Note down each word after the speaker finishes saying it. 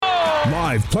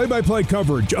Live play-by-play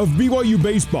coverage of BYU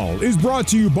baseball is brought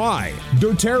to you by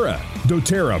doTERRA.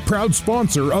 doTERRA, proud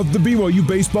sponsor of the BYU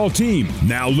baseball team.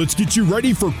 Now let's get you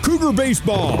ready for Cougar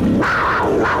baseball.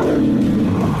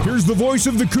 Here's the voice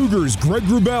of the Cougars, Greg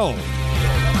Wrubell.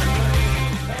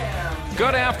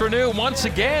 Good afternoon once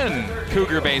again,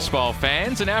 Cougar baseball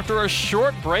fans. And after a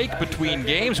short break between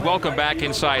games, welcome back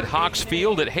inside Hawks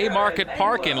Field at Haymarket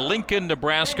Park in Lincoln,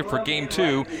 Nebraska for Game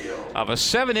 2 of a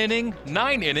 7-inning,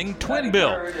 9-inning twin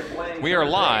bill. We are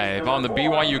live on the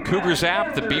BYU Cougars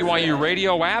app, the BYU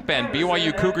radio app, and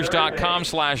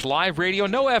BYUCougars.com/live radio.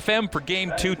 No FM for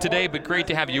Game 2 today, but great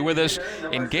to have you with us.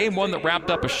 In Game 1 that wrapped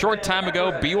up a short time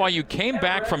ago, BYU came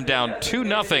back from down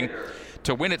 2-0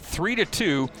 to win it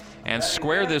 3-2 and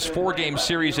square this 4-game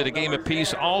series at a game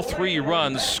apiece. All 3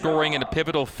 runs scoring in a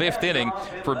pivotal 5th inning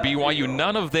for BYU.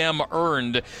 None of them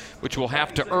earned, which will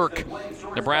have to irk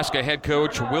Nebraska head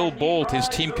coach Will Bolt. His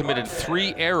team committed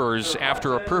 3 errors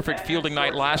after a perfect fielding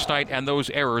night last night, and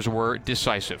those errors were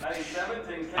decisive.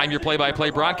 I'm your play-by-play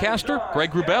broadcaster,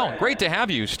 Greg Wrubell. Great to have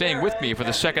you staying with me for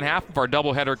the second half of our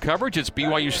doubleheader coverage. It's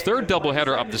BYU's 3rd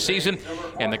doubleheader of the season,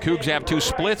 and the Cougs have 2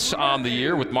 splits on the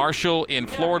year, with Marshall in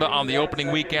Florida on the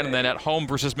opening weekend and then at home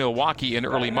versus Milwaukee in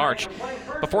early March.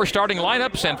 Before starting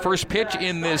lineups and first pitch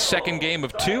in this second game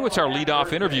of 2, it's our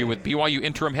leadoff interview with BYU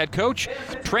interim head coach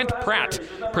Trent Pratt,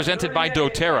 presented by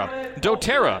doTERRA.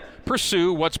 doTERRA,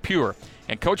 pursue what's pure.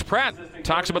 And Coach Pratt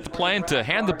talks about the plan to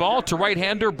hand the ball to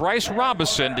right-hander Bryce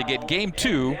Robison to get Game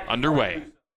 2 underway.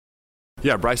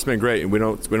 Yeah, Bryce has been great, and we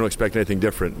don't expect anything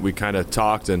different. We kind of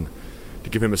talked, and to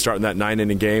give him a start in that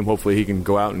 9-inning game, hopefully he can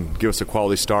go out and give us a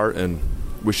quality start, and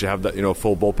we should have that,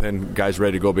 full bullpen guys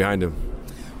ready to go behind him.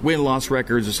 Win-loss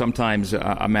records are sometimes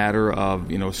a matter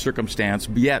of circumstance,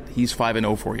 but yet he's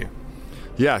 5-0 for you.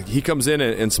 Yeah, he comes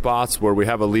in spots where we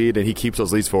have a lead, and he keeps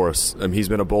those leads for us. He's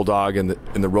been a bulldog in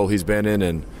the role he's been in,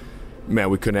 and,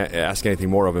 man, we couldn't ask anything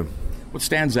more of him. What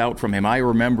stands out from him? I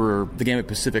remember the game at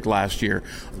Pacific last year,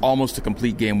 almost a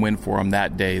complete game win for him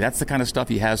that day. That's the kind of stuff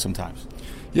he has sometimes.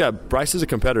 Yeah, Bryce is a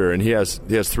competitor, and he has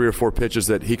 3 or 4 pitches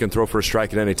that he can throw for a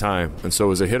strike at any time. And so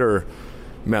as a hitter,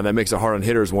 man, that makes it hard on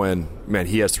hitters when, man,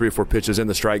 he has 3 or 4 pitches in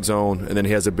the strike zone, and then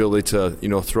he has the ability to,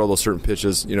 throw those certain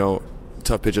pitches,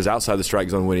 tough pitches outside the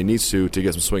strike zone when he needs to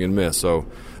get some swing and miss. So,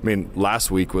 last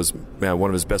week was, man,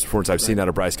 one of his best performances I've seen out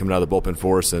of Bryce coming out of the bullpen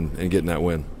for us and getting that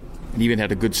win. He even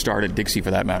had a good start at Dixie for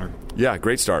that matter. Yeah,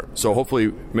 great start. So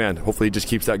hopefully he just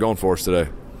keeps that going for us today.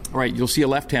 All right, you'll see a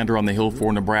left-hander on the hill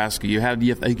for Nebraska. You've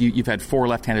had 4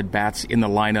 left-handed bats in the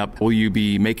lineup. Will you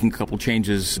be making a couple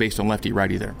changes based on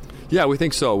lefty-righty there? Yeah, we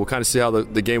think so. We'll kind of see how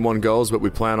the game 1 goes, but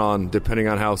we plan on, depending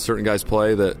on how certain guys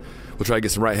play, that we'll try to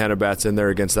get some right-handed bats in there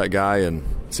against that guy and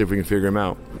see if we can figure him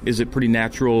out. Is it pretty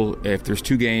natural if there's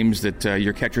 2 games that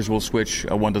your catchers will switch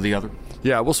one to the other?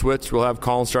 Yeah, we'll switch. We'll have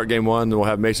Collins start game 1, then we'll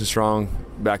have Mason Strong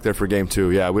back there for game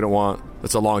 2. Yeah, we don't want –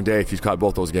 it's a long day if you've caught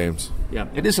both those games. Yeah,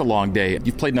 it is a long day.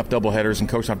 You've played enough doubleheaders and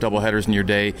coached enough doubleheaders in your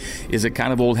day. Is it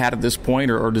kind of old hat at this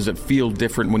point, or does it feel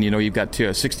different when you've got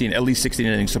at least 16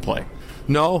 innings to play?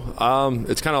 No,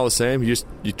 it's kind of all the same. You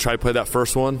try to play that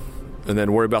first one and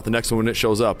then worry about the next one when it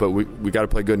shows up. But we got to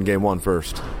play good in game 1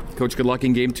 first. Coach, good luck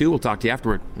in game 2. We'll talk to you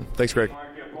afterward. Thanks, Greg.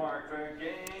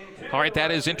 All right,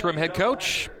 that is interim head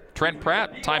coach Trent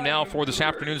Pratt. Time now for this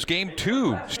afternoon's Game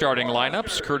 2 starting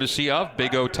lineups, courtesy of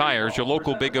Big O Tires. Your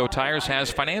local Big O Tires has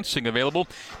financing available.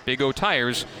 Big O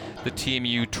Tires, the team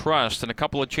you trust. And a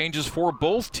couple of changes for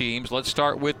both teams. Let's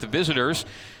start with the visitors,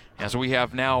 as we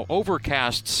have now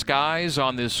overcast skies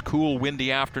on this cool,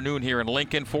 windy afternoon here in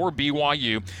Lincoln for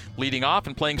BYU. Leading off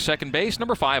and playing second base,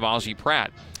 number 5, Ozzie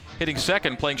Pratt. Hitting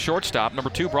second, playing shortstop, number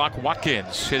 2, Brock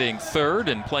Watkins. Hitting third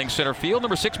and playing center field,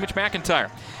 number 6, Mitch McIntyre.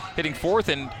 Hitting fourth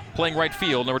and playing right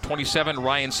field, number 27,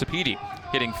 Ryan Sapedi.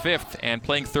 Hitting fifth and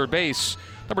playing third base,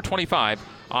 number 25,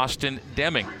 Austin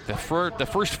Deming. The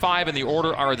first 5 in the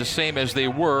order are the same as they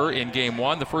were in Game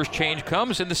 1. The first change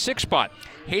comes in the 6th spot.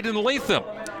 Hayden Latham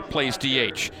plays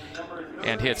DH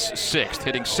and hits 6th.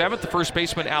 Hitting 7th, the first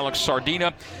baseman, Alex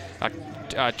Sardina.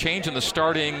 A change in the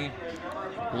starting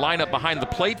lineup behind the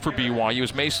plate for BYU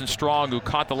is Mason Strong, who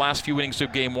caught the last few innings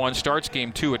of Game 1, starts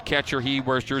Game 2 at catcher. He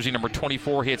wears jersey number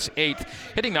 24, hits 8th.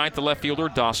 Hitting 9th, the left fielder,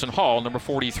 Dawson Hall, number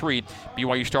 43.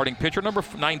 BYU starting pitcher, number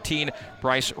 19,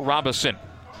 Bryce Robison.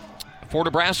 For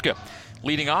Nebraska,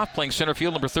 leading off, playing center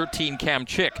field, number 13, Cam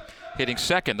Chick. Hitting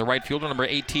second, the right fielder, number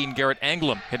 18, Garrett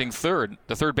Anglem. Hitting third,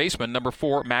 the third baseman, number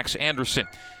 4, Max Anderson.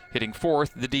 Hitting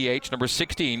fourth, the DH, number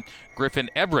 16, Griffin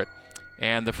Everett.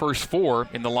 And the first 4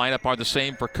 in the lineup are the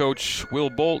same for Coach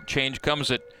Will Bolt. Change comes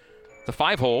at the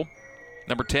 5 hole.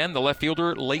 Number 10, the left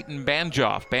fielder, Leighton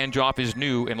Banjoff. Banjoff is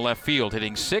new in left field,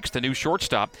 hitting 6th. A new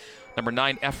shortstop, number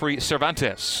 9, Efry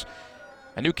Cervantes.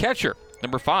 A new catcher,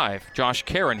 number 5, Josh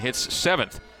Caron, hits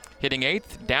 7th. Hitting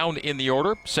 8th, down in the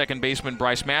order, second baseman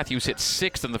Bryce Matthews hit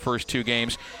 6th in the first 2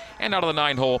 games. And out of the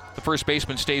 9 hole, the first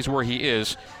baseman stays where he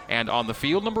is. And on the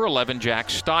field, number 11, Jack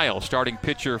Stiles. Starting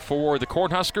pitcher for the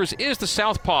Cornhuskers is the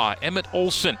southpaw, Emmett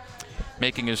Olson,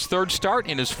 making his 3rd start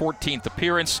in his 14th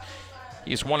appearance.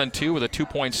 He's 1-2 with a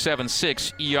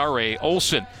 2.76 ERA.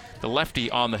 Olson, the lefty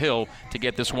on the hill to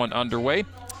get this one underway.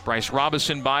 Bryce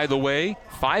Robinson, by the way,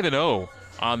 5-0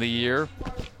 on the year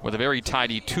with a very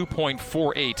tidy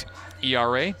 2.48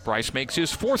 ERA. Bryce makes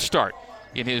his 4th start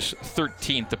in his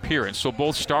 13th appearance. So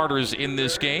both starters in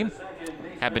this game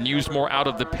have been used more out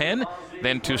of the pen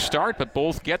than to start, but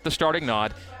both get the starting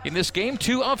nod in this game.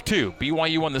 2 of 2.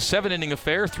 BYU won the 7-inning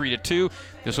affair, 3-2.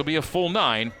 This will be a full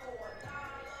 9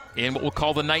 in what we'll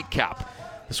call the nightcap.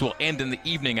 This will end in the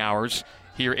evening hours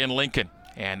here in Lincoln.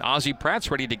 And Ozzie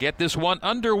Pratt's ready to get this one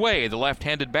underway. The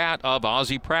left-handed bat of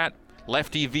Ozzie Pratt,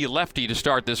 lefty v. lefty to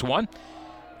start this one.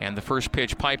 And the first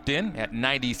pitch piped in at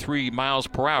 93 miles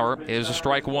per hour is a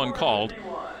strike 1 called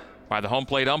by the home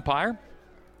plate umpire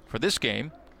for this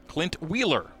game, Clint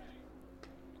Wheeler.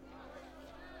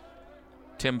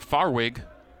 Tim Farwig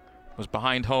was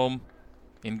behind home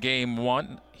in game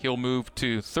 1. He'll move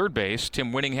to third base.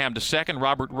 Tim Winningham to second.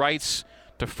 Robert Wrights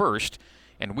to first.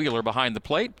 And Wheeler behind the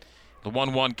plate. The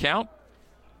 1-1 count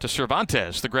to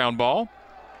Cervantes, the ground ball.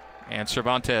 And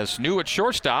Cervantes, new at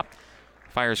shortstop,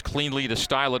 fires cleanly to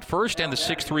Style at first. And the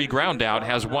 6-3 ground out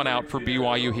has 1 out for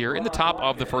BYU here in the top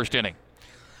of the first inning.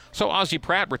 So Ozzie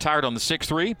Pratt retired on the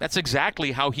 6-3. That's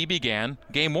exactly how he began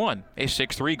game 1, a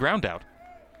 6-3 ground out.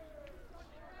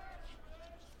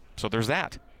 So there's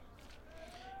that.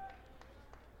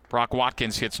 Brock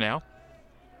Watkins hits now.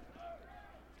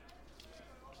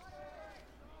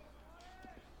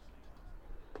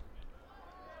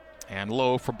 And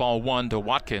low for ball 1 to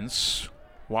Watkins.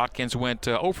 Watkins went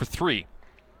 0 for 3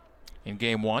 in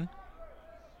game 1.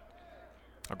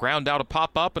 A ground out, a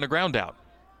pop up, and a ground out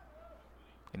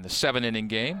in the 7-inning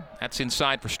game. That's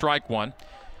inside for strike 1.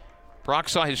 Brock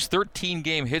saw his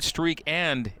 13-game hit streak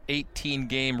and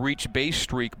 18-game reach base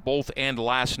streak both end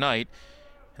last night.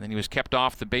 And then he was kept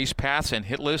off the base paths and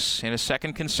hitless in a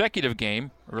second consecutive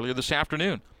game earlier this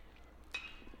afternoon.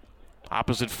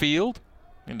 Opposite field,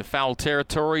 into foul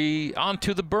territory,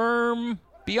 onto the berm,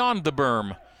 beyond the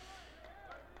berm.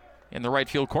 In the right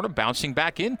field corner, bouncing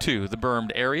back into the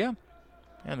bermed area.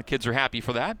 And the kids are happy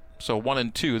for that. So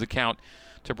 1-2 the count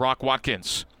to Brock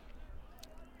Watkins.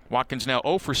 Watkins now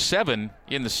 0 for 7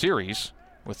 in the series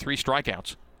with 3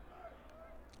 strikeouts.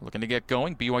 Looking to get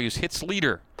going. BYU's hits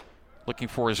leader looking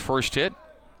for his first hit.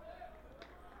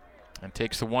 And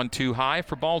takes the 1-2 high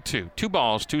for ball 2. 2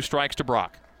 balls, 2 strikes to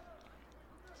Brock.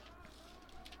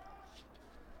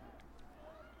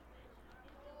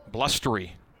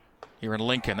 Blustery here in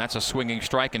Lincoln. That's a swinging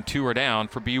strike and 2 are down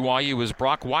for BYU as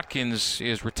Brock Watkins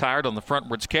is retired on the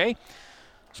frontwards K.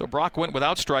 So Brock went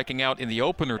without striking out in the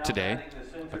opener today,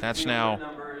 but that's now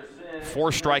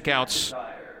 4 strikeouts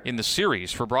in the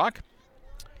series for Brock.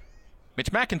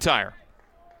 Mitch McIntyre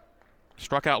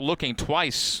struck out looking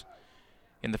twice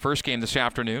in the first game this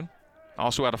afternoon.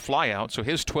 Also had a flyout, so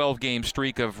his 12-game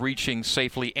streak of reaching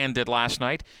safely ended last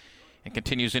night and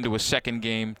continues into a second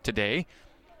game today.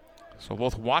 So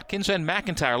both Watkins and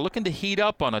McIntyre looking to heat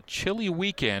up on a chilly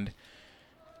weekend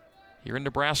here in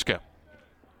Nebraska.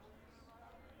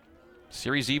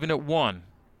 Series even at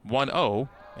 1-0,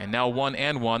 and now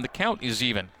 1-1. The count is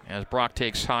even as Brock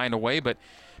takes high and away, but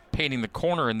painting the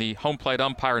corner and the home plate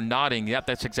umpire nodding, yep,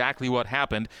 that's exactly what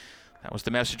happened. That was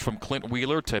the message from Clint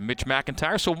Wheeler to Mitch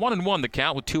McIntyre. So 1-1 the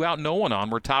count with 2 out, no one on.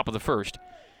 We're top of the first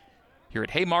here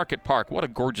at Haymarket Park. What a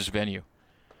gorgeous venue.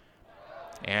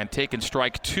 And taking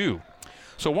strike 2.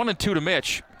 So 1-2 to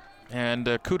Mitch.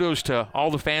 And kudos to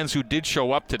all the fans who did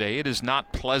show up today. It is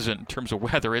not pleasant in terms of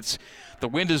weather. The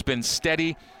wind has been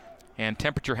steady, and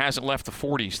temperature hasn't left the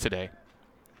 40s today.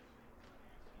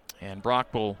 And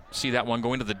Brock will see that one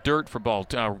go into the dirt for ball.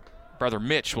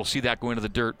 Mitch will see that go into the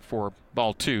dirt for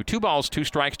ball 2. 2 balls, 2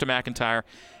 strikes to McIntyre,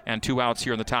 and 2 outs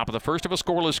here in the top of the first of a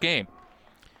scoreless game.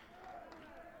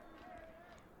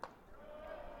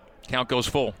 Count goes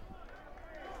full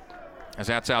as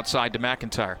that's outside to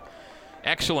McIntyre.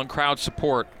 Excellent crowd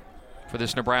support for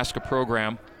this Nebraska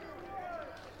program,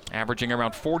 averaging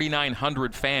around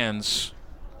 4,900 fans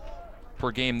per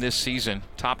game this season,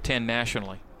 top 10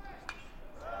 nationally.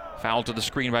 Foul to the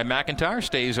screen by McIntyre,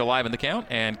 stays alive in the count,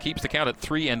 and keeps the count at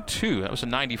 3-2. That was a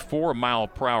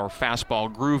 94-mile-per-hour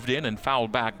fastball grooved in and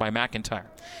fouled back by McIntyre.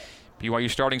 BYU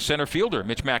starting center fielder,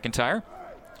 Mitch McIntyre.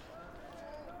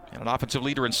 And an offensive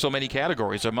leader in so many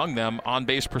categories, among them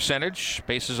on-base percentage,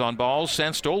 bases on balls,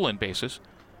 and stolen bases.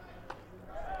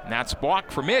 And that's a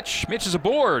walk for Mitch. Mitch is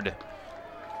aboard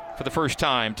for the first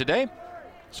time today.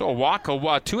 So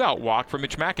a two-out walk for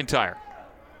Mitch McIntyre.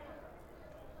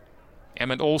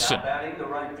 Emmett Olson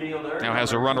now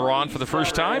has a runner on for the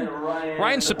first time.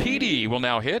 Ryan Sapedi will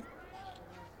now hit.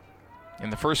 In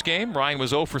the first game, Ryan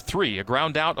was 0 for 3, a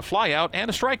ground out, a fly out, and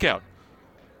a strikeout.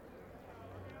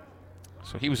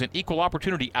 So he was an equal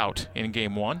opportunity out in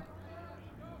game 1.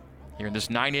 Here in this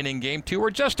 9-inning game 2,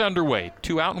 we're just underway.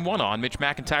 2 out and 1 on. Mitch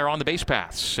McIntyre on the base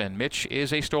paths. And Mitch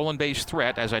is a stolen base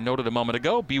threat, as I noted a moment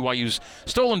ago. BYU's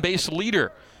stolen base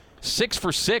leader. 6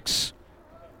 for 6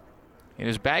 in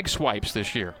his bag swipes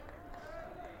this year.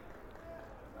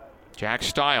 Jack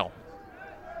Stile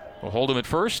will hold him at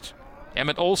first.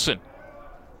 Emmett Olson,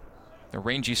 the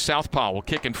rangy southpaw, will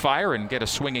kick and fire and get a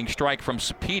swinging strike from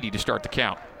Sapedi to start the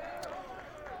count.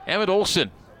 Emmett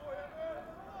Olson,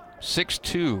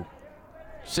 6'2",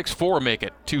 6'4", make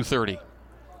it 230.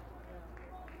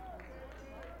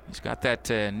 He's got that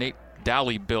Nate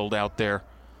Dowley build out there.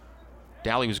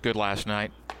 Dowley was good last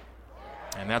night.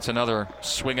 And that's another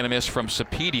swing and a miss from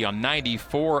Sapedi on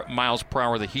 94 miles per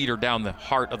hour, the heater down the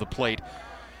heart of the plate.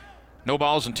 No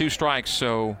balls and 2 strikes,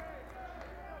 so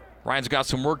Ryan's got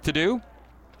some work to do.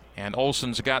 And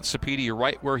Olson's got Sapedi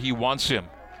right where he wants him.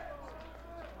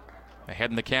 Ahead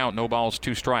in the count, no balls,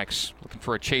 2 strikes. Looking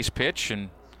for a chase pitch, and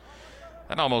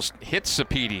that almost hit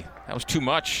Sapedi. That was too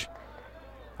much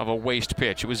of a waste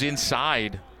pitch. It was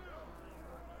inside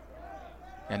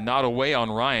and not away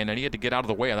on Ryan, and he had to get out of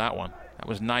the way of that one. That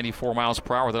was 94 miles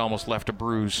per hour that almost left a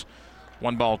bruise.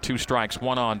 1 ball, 2 strikes,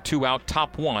 1 on, 2 out,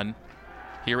 top 1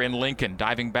 here in Lincoln.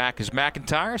 Diving back is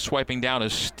McIntyre, swiping down a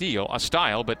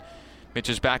Stile, but Mitch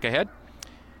is back ahead.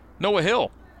 Noah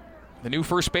Hill, the new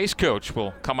first base coach,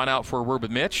 will come on out for a word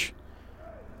with Mitch.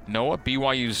 Noah,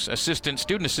 BYU's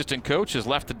student assistant coach, has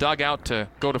left the dugout to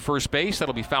go to first base.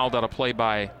 That'll be fouled out of play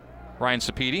by Ryan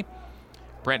Sapedi.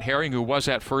 Brent Herring, who was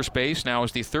at first base, now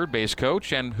is the third base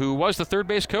coach. And who was the third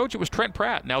base coach? It was Trent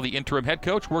Pratt, now the interim head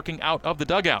coach, working out of the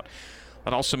dugout.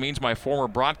 That also means my former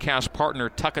broadcast partner,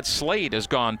 Tuckett Slade, has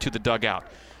gone to the dugout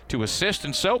to assist.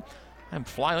 And so I'm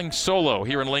flying solo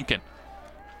here in Lincoln.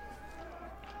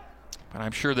 But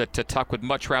I'm sure that Tuck would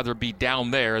much rather be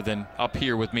down there than up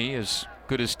here with me. As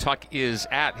good as Tuck is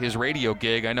at his radio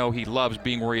gig, I know he loves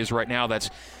being where he is right now.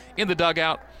 That's in the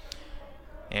dugout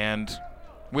and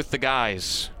with the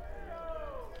guys.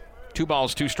 2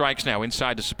 balls, 2 strikes now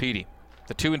inside to Sapedi.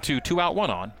 The 2-2, 2 out, 1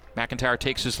 on. McIntyre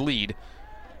takes his lead.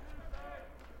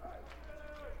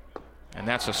 And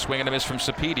that's a swing and a miss from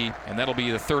Sapedi, and that'll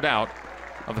be the 3rd out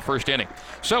of the first inning.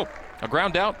 So, a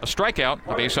ground out, a strikeout,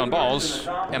 a base on balls,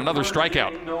 and another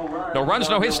strikeout. No runs,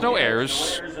 no hits, no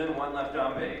errors.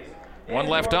 1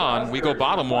 left on. We go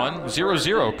bottom 1,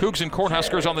 0-0. Cougs and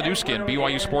Cornhuskers on the new skin,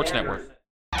 BYU Sports Network.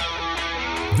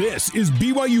 This is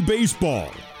BYU Baseball.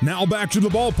 Now back to the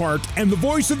ballpark and the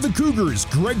voice of the Cougars,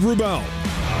 Greg Wrubell.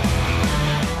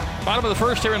 Bottom of the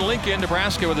first here in Lincoln,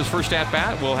 Nebraska with his first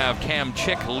at-bat. We'll have Cam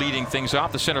Chick leading things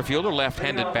off. The center fielder,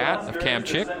 left-handed bat of Cam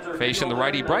Chick, facing the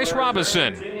righty Bryce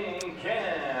Robinson.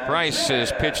 Bryce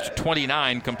has pitched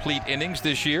 29 complete innings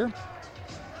this year,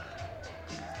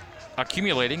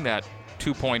 accumulating that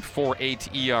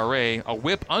 2.48 ERA, a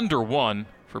whip under 1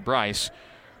 for Bryce.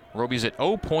 Roby's at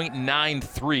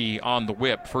 0.93 on the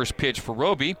whip. First pitch for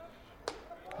Roby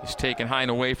is taken high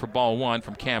and away for ball 1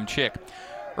 from Cam Chick.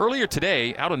 Earlier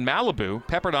today, out in Malibu,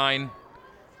 Pepperdine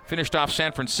finished off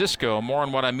San Francisco. More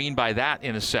on what I mean by that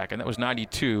in a second. That was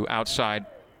 92 outside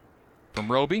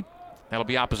from Roby. That'll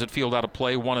be opposite field out of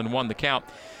play, 1-1 the count.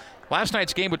 Last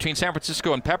night's game between San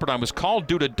Francisco and Pepperdine was called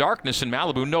due to darkness in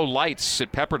Malibu. No lights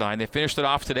at Pepperdine. They finished it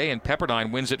off today, and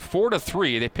Pepperdine wins it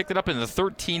 4-3. They picked it up in the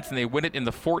 13th, and they win it in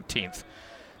the 14th.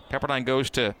 Pepperdine goes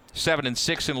to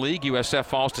 7-6 in league. USF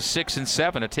falls to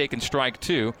 6-7, a taken strike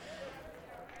 2.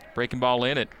 Breaking ball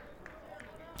in at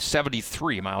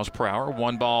 73 miles per hour.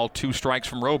 1 ball, 2 strikes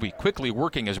from Roby. Quickly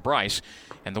working as Bryce.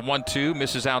 And the 1-2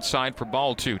 misses outside for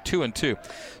ball 2. 2-2.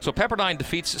 So Pepperdine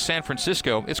defeats San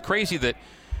Francisco. It's crazy that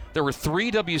there were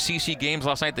 3 WCC games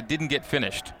last night that didn't get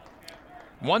finished.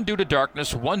 1 due to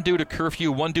darkness, 1 due to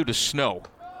curfew, 1 due to snow.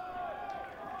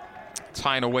 It's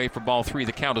high and away for ball 3.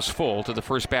 The count is full to the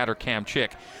first batter, Cam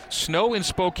Chick. Snow in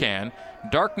Spokane,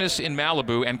 darkness in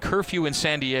Malibu, and curfew in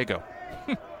San Diego.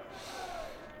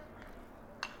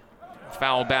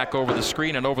 Foul back over the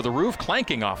screen and over the roof,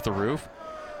 clanking off the roof.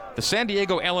 The San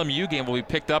Diego LMU game will be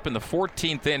picked up in the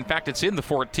 14th. In fact, it's in the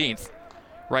 14th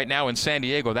right now in San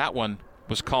Diego. That one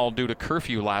was called due to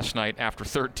curfew last night after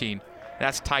 13.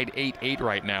 That's tied 8-8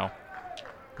 right now.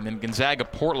 And then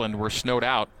Gonzaga-Portland were snowed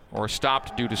out or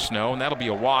stopped due to snow, and that'll be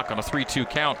a walk on a 3-2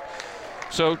 count.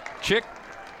 So Chick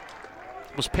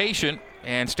was patient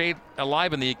and stayed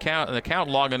alive in the count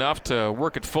long enough to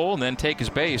work it full and then take his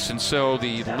base. And so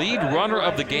the lead runner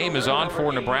of the game is on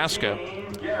for Nebraska.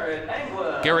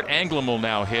 Garrett Anglem will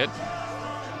now hit.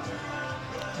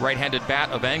 Right-handed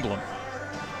bat of Anglem.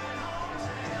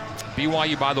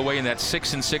 BYU, by the way, in that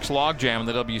 6-6 logjam in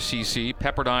the WCC.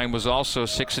 Pepperdine was also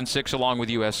 6-6 along with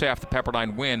USF. The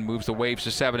Pepperdine win moves the Waves to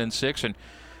 7-6 and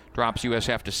drops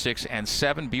USF to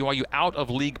 6-7. BYU out of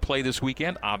league play this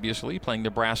weekend, obviously, playing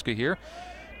Nebraska here.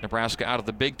 Nebraska out of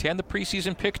the Big Ten. The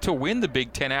preseason pick to win the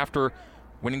Big Ten after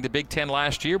winning the Big Ten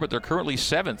last year, but they're currently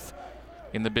 7th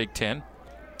in the Big Ten.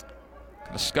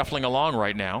 Kind of scuffling along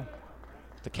right now.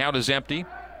 The count is empty.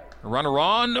 Runner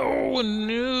on. Oh,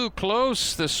 no,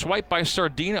 close. The swipe by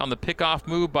Sardina on the pickoff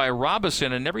move by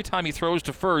Robison, and every time he throws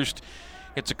to first,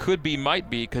 it's a could be, might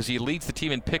be, because he leads the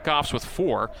team in pickoffs with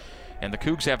 4, and the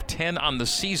Cougs have 10 on the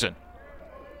season.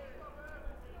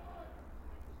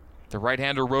 The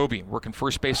right-hander Roby working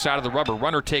first base side of the rubber.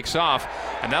 Runner takes off,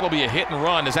 and that'll be a hit and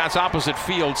run as that's opposite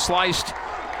field. Sliced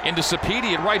into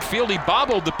Sapedi at right field. He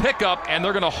bobbled the pickup, and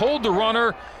they're going to hold the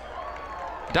runner.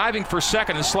 Diving for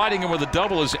second and sliding in with a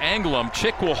double is Anglem.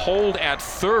 Chick will hold at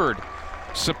third.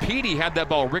 Sapedi had that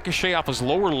ball ricochet off his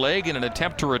lower leg in an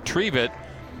attempt to retrieve it.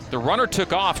 The runner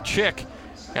took off Chick,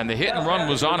 and the hit and run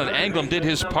was on, and Anglem did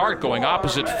his part going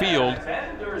opposite field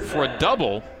for a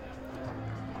double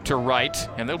to right,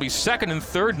 and there'll be second and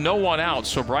third, no one out.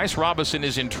 So Bryce Robison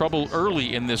is in trouble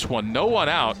early in this one. No one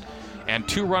out, and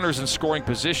 2 runners in scoring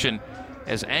position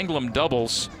as Anglem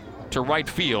doubles to right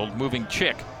field, moving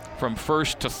Chick from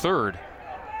first to third.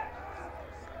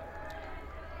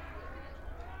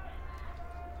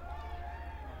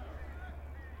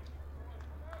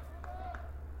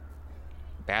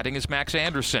 Batting is Max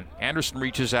Anderson. Anderson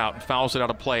reaches out and fouls it out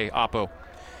of play. Oppo.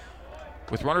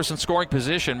 With runners in scoring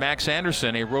position, Max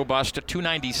Anderson, a robust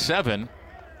 297.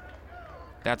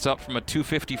 That's up from a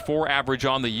 254 average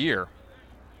on the year.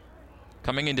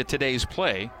 Coming into today's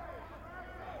play,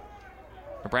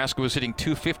 Nebraska was hitting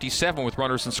 257 with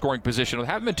runners in scoring position. There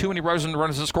haven't been too many runners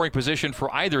in scoring position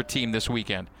for either team this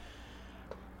weekend.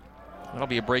 That'll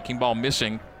be a breaking ball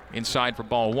missing inside for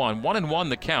ball 1. 1-1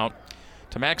 the count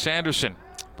to Max Anderson.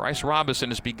 Bryce Robison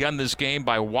has begun this game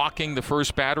by walking the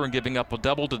first batter and giving up a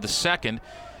double to the second,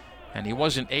 and he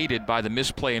wasn't aided by the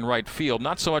misplay in right field.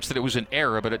 Not so much that it was an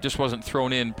error, but it just wasn't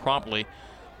thrown in promptly.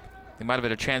 They might have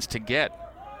had a chance to get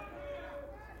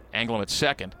Anglem at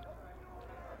second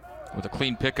with a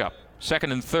clean pickup.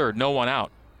 Second and third, no one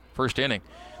out. First inning.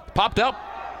 Popped up.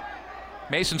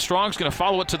 Mason Strong's going to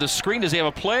follow it to the screen. Does he have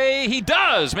a play? He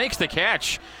does. Makes the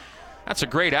catch. That's a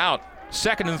great out.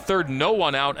 Second and third, no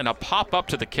one out, and a pop-up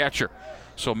to the catcher.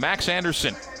 So Max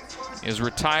Anderson is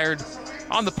retired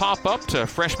on the pop-up to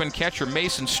freshman catcher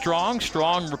Mason Strong.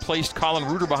 Strong replaced Colin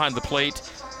Reuter behind the plate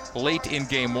late in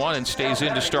Game 1 and stays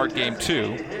in to start Game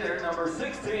 2.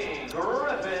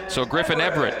 So Griffin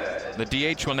Everett, the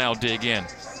DH, will now dig in.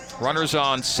 Runners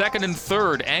on second and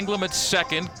third. Anglem at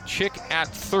second, Chick at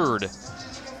third.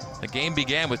 The game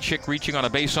began with Chick reaching on a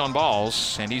base on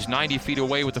balls, and he's 90 feet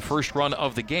away with the first run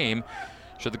of the game.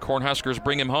 Should the Cornhuskers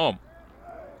bring him home?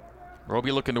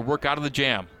 Roby looking to work out of the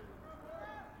jam.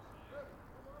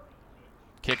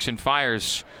 Kicks and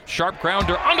fires. Sharp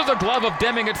grounder under the glove of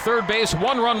Deming at third base.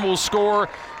 1 run will score,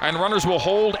 and runners will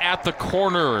hold at the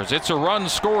corners. It's a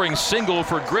run-scoring single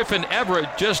for Griffin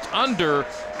Everett just under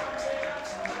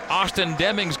Austin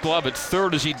Deming's glove at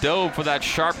third as he dove for that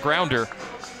sharp grounder.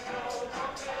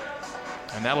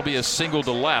 And that'll be a single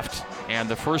to left. And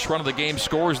the first run of the game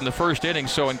scores in the first inning.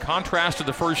 So in contrast to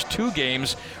the first 2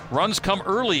 games, runs come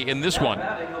early in this one.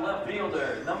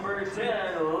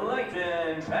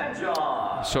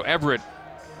 So Everett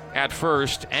at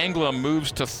first. Anglem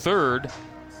moves to third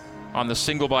on the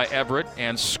single by Everett.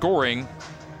 And scoring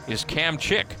is Cam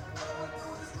Chick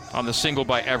on the single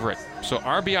by Everett. So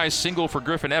RBI single for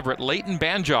Griffin Everett. Leighton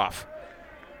Banjoff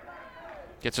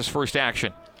gets his first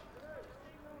action.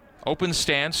 Open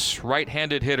stance,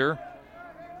 right-handed hitter.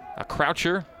 A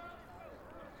croucher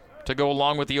to go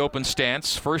along with the open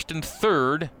stance. First and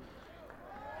third,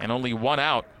 and only 1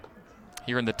 out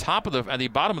here in the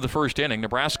bottom of the first inning.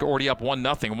 Nebraska already up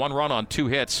 1-0. 1 run on 2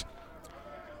 hits.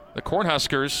 The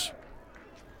Cornhuskers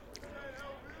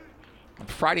on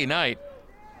Friday night,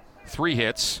 3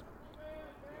 hits.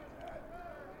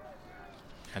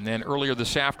 And then earlier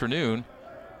this afternoon,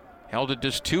 held at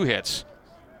just 2 hits.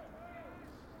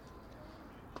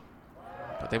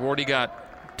 But they've already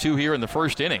got 2 here in the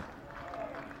first inning.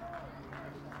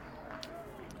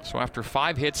 So after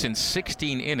 5 hits in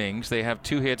 16 innings, they have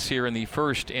 2 hits here in the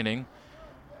first inning.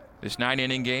 This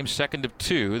 9-inning game, second of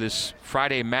 2, this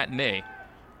Friday matinee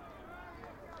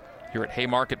here at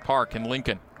Haymarket Park in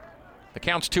Lincoln. The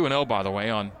count's 2-0, by the way,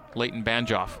 on Leighton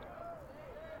Banjoff.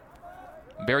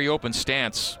 Very open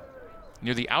stance.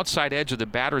 Near the outside edge of the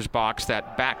batter's box,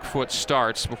 that back foot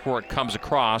starts before it comes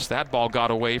across. That ball got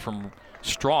away from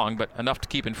Strong, but enough to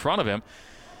keep in front of him.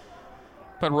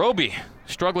 But Roby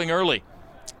struggling early.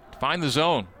 Find the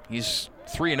zone. He's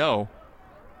 3-0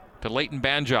 to Leighton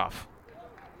Banjoff.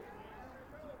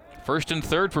 First and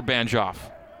third for Banjoff.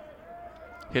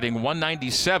 Hitting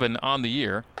 197 on the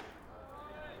year.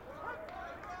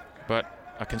 But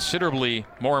a considerably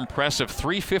more impressive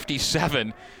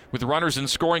 357 with runners in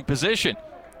scoring position.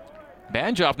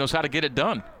 Banjoff knows how to get it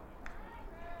done.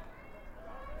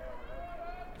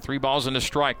 3 balls and a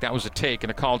strike. That was a take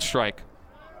and a called strike.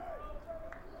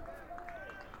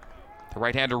 The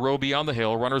right-hander Roby on the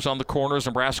hill. Runners on the corners.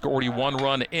 Nebraska already 1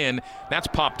 run in. That's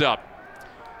popped up.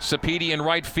 Sapedi in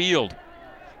right field.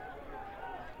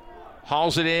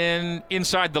 Hauls it in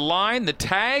inside the line. The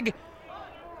tag.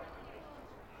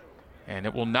 And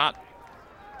it will not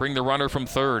bring the runner from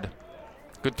third.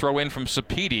 Good throw in from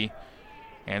Sapedi.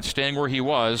 And staying where he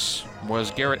was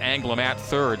Garrett Anglem at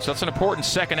third. So that's an important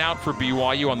second out for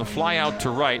BYU on the fly out to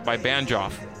right by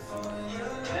Banjoff.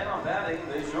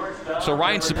 So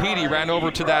Ryan Sapedi ran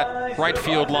over to that right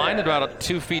field line about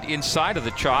 2 feet inside of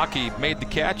the chalk. He made the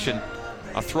catch and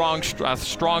a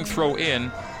strong throw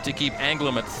in to keep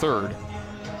Anglem at third.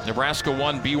 Nebraska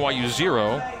 1, BYU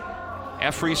 0.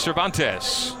 Efry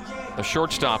Cervantes, the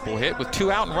shortstop, will hit with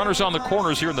 2 out and runners on the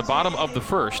corners here in the bottom of the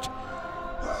first.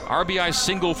 RBI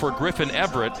single for Griffin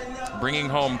Everett, bringing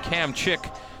home Cam Chick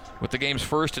with the game's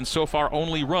first and so far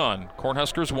only run.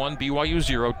 Cornhuskers 1, BYU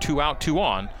 0, 2 out, 2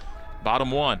 on.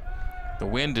 Bottom 1. The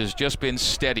wind has just been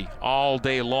steady all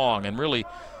day long, and really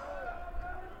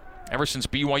ever since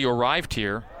BYU arrived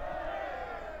here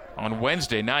on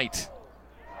Wednesday night.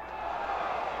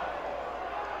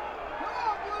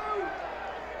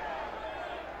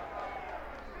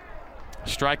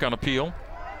 Strike on appeal,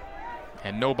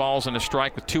 and no balls and a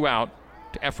strike with 2 out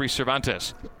to Efry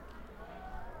Cervantes.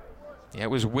 Yeah,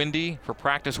 it was windy for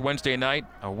practice Wednesday night,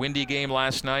 a windy game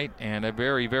last night, and a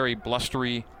very, very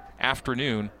blustery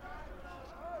afternoon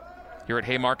here at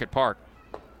Haymarket Park.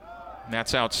 And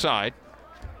that's outside.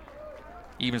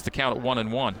 Evens the count at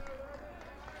 1-1.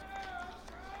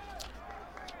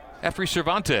 Efry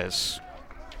Cervantes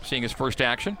seeing his first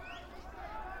action.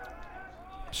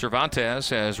 Cervantes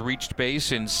has reached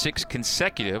base in 6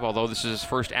 consecutive, although this is his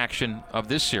first action of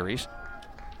this series.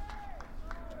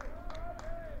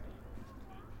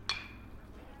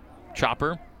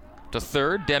 Chopper to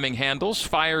third. Deming handles,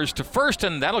 fires to first,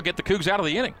 and that'll get the Cougs out of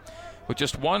the inning. With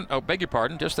just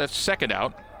just that second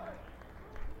out.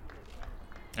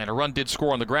 And a run did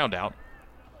score on the ground out.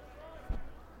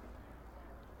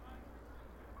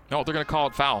 No, they're going to call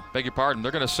it foul. Beg your pardon.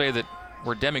 They're going to say that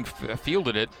where Deming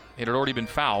fielded it, it had already been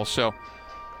foul, so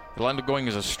it'll end up going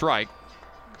as a strike.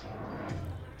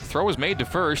 The throw was made to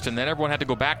first, and then everyone had to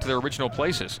go back to their original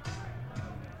places.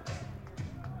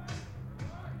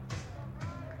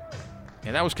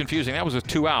 And that was confusing. That was with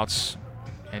 2 outs,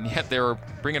 and yet they were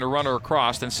bringing a runner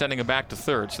across, then sending him back to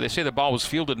third. So they say the ball was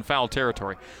fielded in foul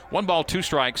territory. 1 ball, 2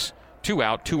 strikes, 2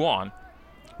 out, 2 on.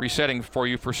 Resetting for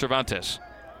you for Cervantes.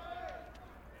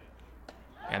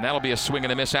 And that'll be a swing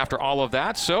and a miss after all of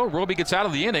that. So Roby gets out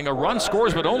of the inning. A run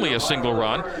scores, but only a single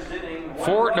run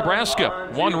for Nebraska.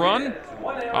 1 run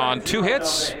on 2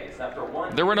 hits.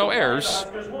 There were no errors,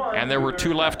 and there were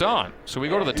 2 left on. So we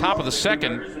go to the top of the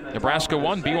second. Nebraska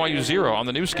 1, BYU 0 on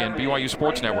the new skin, BYU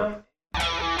Sports Network.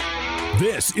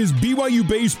 This is BYU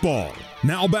Baseball.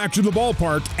 Now back to the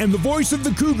ballpark and the voice of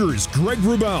the Cougars, Greg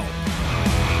Wrubell.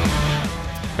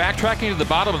 Backtracking to the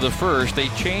bottom of the first, they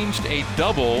changed a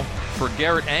double for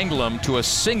Garrett Anglem to a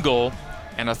single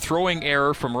and a throwing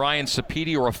error from Ryan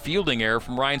Sapedi, or a fielding error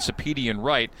from Ryan Sapedi in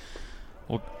right.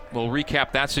 We'll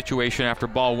recap that situation after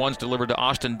ball 1's delivered to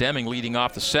Austin Deming leading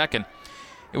off the second.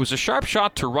 It was a sharp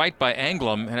shot to right by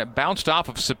Anglem, and it bounced off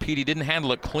of Sapedi, didn't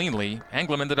handle it cleanly.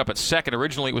 Anglem ended up at second.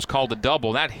 Originally it was called a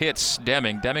double. That hits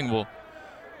Deming. Deming will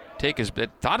take his bit.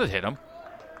 Thought it hit him.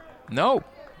 No.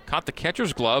 Caught the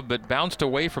catcher's glove, but bounced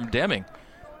away from Deming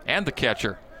and the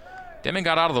catcher. Deming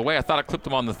got out of the way. I thought it clipped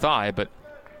him on the thigh, but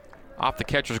off the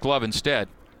catcher's glove instead.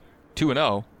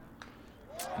 2-0.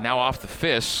 Now off the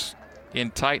fist. In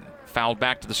tight, fouled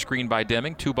back to the screen by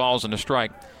Deming. 2 balls and a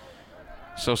strike.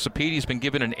 So Sapedi's been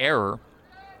given an error,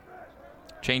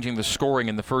 changing the scoring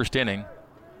in the first inning.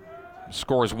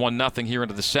 Score is 1-0 here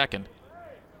into the second.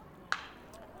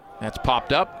 That's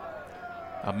popped up.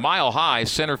 A mile high,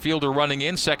 center fielder running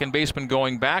in, second baseman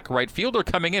going back, right fielder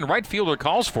coming in, right fielder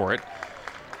calls for it.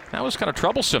 That was kind of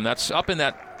troublesome. That's up in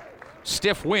that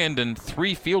stiff wind, and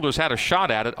 3 fielders had a shot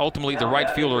at it. Ultimately, the right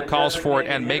fielder calls for it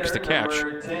and makes the catch.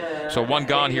 So 1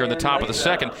 gone here in the top of the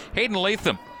second. Hayden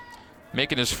Latham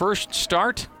making his first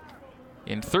start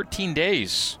in 13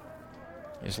 days.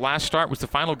 His last start was the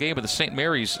final game of the St.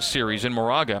 Mary's series in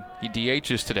Moraga. He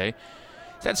DHs today.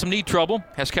 He's had some knee trouble,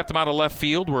 has kept him out of left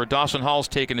field where Dawson Hall's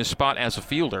taken his spot as a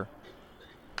fielder.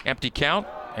 Empty count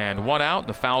and 1 out, and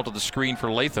a foul to the screen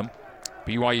for Latham.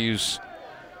 BYU's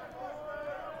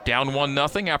down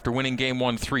 1-0 after winning game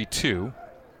 1 3-2.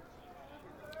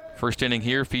 First inning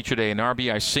here featured an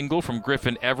RBI single from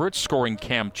Griffin Everett, scoring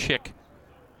Cam Chick,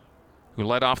 who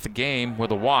led off the game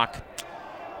with a walk.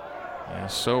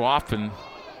 So often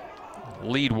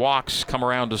lead walks come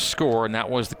around to score, and that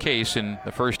was the case in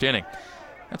the first inning.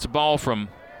 That's a ball from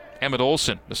Emmett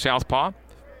Olson, the southpaw,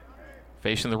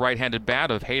 facing the right-handed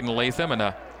bat of Hayden Latham, and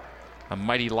a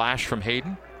mighty lash from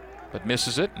Hayden, but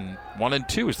misses it, and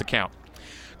 1-2 is the count.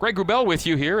 Greg Wrubell with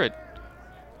you here at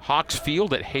Hawks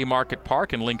Field at Haymarket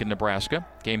Park in Lincoln, Nebraska.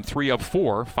 Game 3 of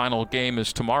 4. Final game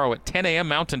is tomorrow at 10 a.m.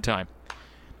 Mountain Time.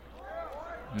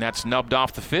 And that's nubbed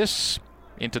off the fists,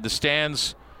 into the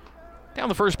stands, down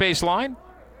the first base line.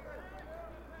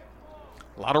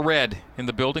 A lot of red in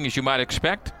the building, as you might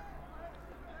expect.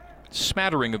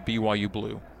 Smattering of BYU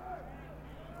blue.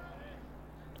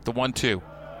 The 1-2.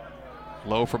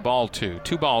 Low for ball 2.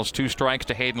 2 balls, 2 strikes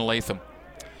to Hayden Latham.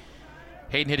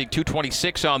 Hayden hitting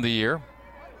 .226 on the year.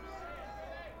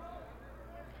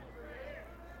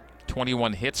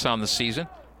 21 hits on the season.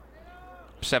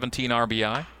 17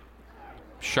 RBI.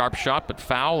 Sharp shot, but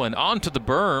foul, and onto the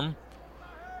berm.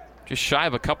 Just shy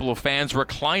of a couple of fans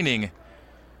reclining.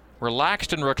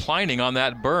 Relaxed and reclining on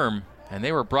that berm, and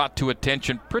they were brought to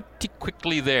attention pretty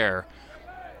quickly there.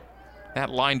 That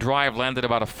line drive landed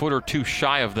about a foot or 2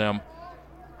 shy of them.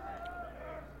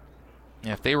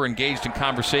 If they were engaged in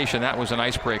conversation, that was an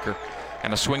icebreaker.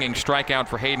 And a swinging strikeout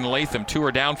for Hayden Latham. 2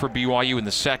 are down for BYU in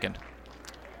the second.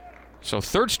 So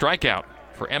 3rd strikeout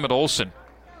for Emmett Olson.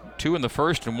 2 in the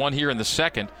first and 1 here in the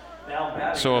second.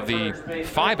 So of the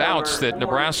 5 outs that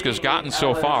Nebraska's gotten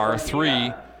so far,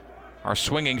 3 are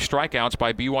swinging strikeouts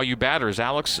by BYU batters.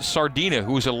 Alex Sardina,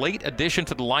 who was a late addition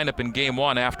to the lineup in game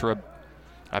 1 after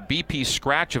a BP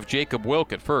scratch of Jacob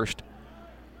Wilk at first.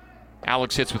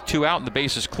 Alex hits with 2 out and the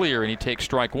base is clear, and he takes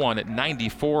strike 1 at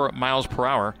 94 miles per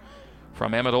hour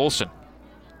from Emmett Olson.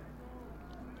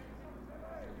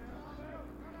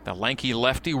 The lanky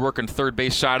lefty working third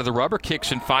base side of the rubber,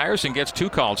 kicks and fires and gets 2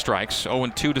 called strikes.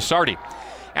 0-2 to Sardi.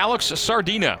 Alex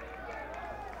Sardina,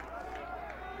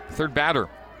 3rd batter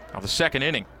of the second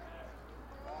inning.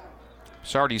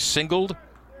 Sardi singled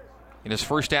in his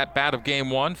first at-bat of game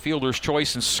 1, fielder's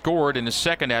choice, and scored in his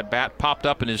second at-bat, popped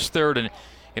up in his third, and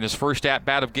in his first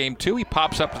at-bat of game 2, he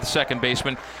pops up to the second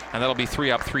baseman, and that'll be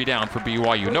 3 up, 3 down for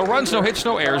BYU. No runs, no hits,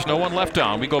 no errors, no one left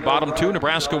on. We go bottom 2,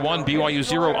 Nebraska 1, BYU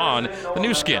 0 on the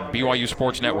new skin, BYU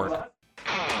Sports Network.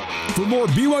 For more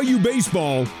BYU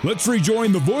baseball, let's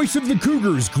rejoin the voice of the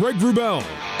Cougars, Greg Wrubell.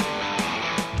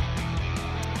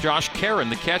 Josh Caron,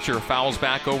 the catcher, fouls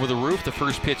back over the roof. The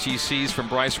first pitch he sees from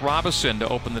Bryce Robison to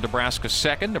open the Nebraska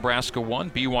second. Nebraska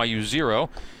 1, BYU 0.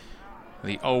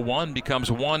 The 0-1 becomes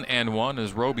 1-1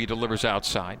 as Roby delivers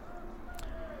outside.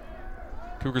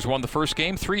 Cougars won the first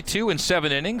game 3-2 in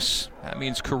 7 innings. That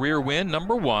means career win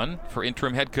number 1 for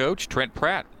interim head coach Trent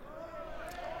Pratt.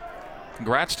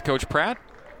 Congrats to Coach Pratt.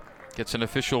 Gets an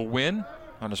official win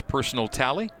on his personal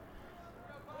tally.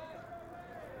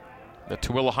 The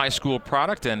Tooele High School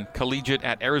product and collegiate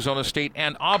at Arizona State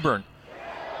and Auburn.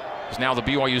 Is now the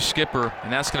BYU skipper,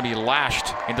 and that's going to be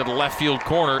lashed into the left field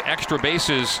corner. Extra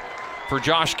bases for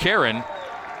Josh Caron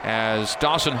as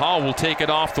Dawson Hall will take it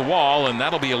off the wall, and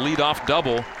that'll be a leadoff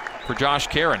double for Josh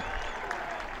Caron.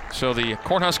 So the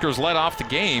Cornhuskers led off the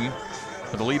game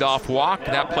with a leadoff walk.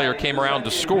 That player came around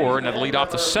to score, and that'll lead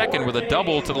off the second with a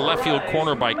double to the left field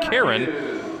corner by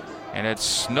Caron. And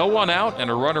it's no one out and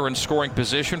a runner in scoring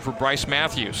position for Bryce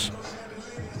Matthews.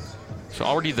 So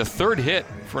already the 3rd hit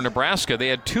for Nebraska. They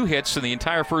had 2 hits in the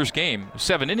entire first game.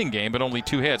 7-inning game, but only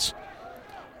 2 hits.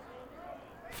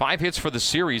 5 hits for the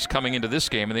series coming into this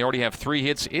game, and they already have 3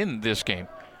 hits in this game.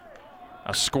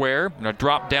 A square and a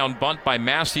drop-down bunt by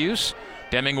Matthews.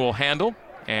 Deming will handle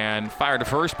and fire to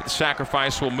first, but the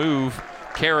sacrifice will move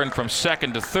Caron from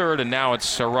second to third, and now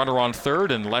it's a runner on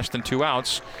third and less than 2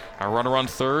 outs. A runner on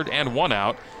third and 1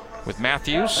 out with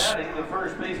Matthews.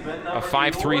 A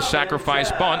 5-3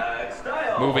 sacrifice bunt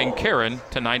moving Karen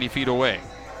to 90 feet away.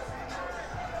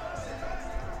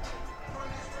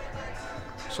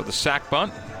 So the sack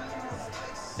bunt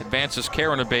advances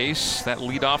Karen a base. That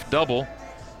leadoff double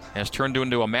has turned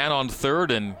into a man on third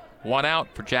and one out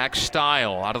for Jack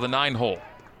Stile out of the 9-hole.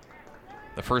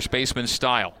 The first baseman,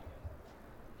 Stile.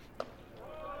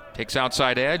 Takes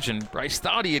outside edge, and Bryce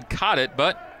thought he had caught it,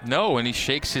 but no, and he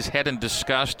shakes his head in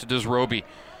disgust, does Roby.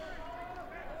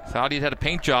 Thought he'd had a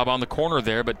paint job on the corner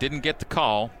there, but didn't get the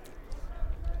call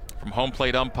from home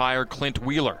plate umpire Clint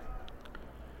Wheeler.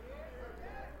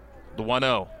 The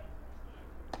 1-0.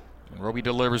 And Roby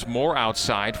delivers more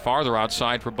outside, farther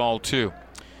outside for ball 2.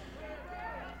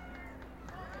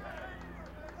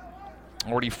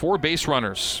 Already 4 base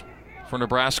runners for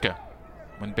Nebraska,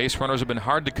 when base runners have been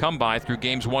hard to come by through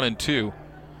games 1 and 2.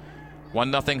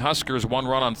 1-0 Huskers, 1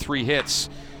 run on 3 hits.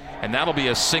 And that'll be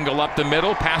a single up the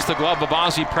middle, past the glove of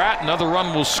Ozzie Pratt. Another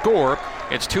run will score.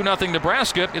 It's 2-0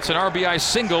 Nebraska. It's an RBI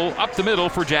single up the middle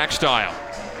for Jack Stile.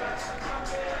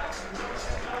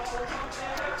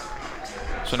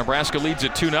 So Nebraska leads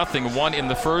at 2-0, 1 in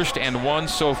the first and 1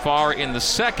 so far in the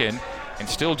second, and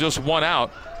still just 1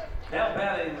 out. Now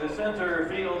batting the center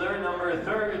fielder, number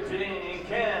 13,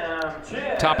 Cam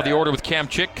Chick. Top of the order with Cam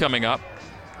Chick coming up.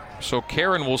 So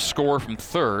Karen will score from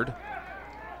third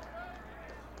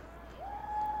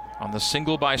on the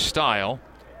single by Stile.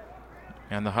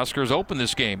 And the Huskers open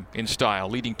this game in style,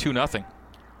 leading 2-0.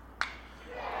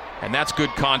 And that's good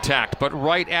contact, but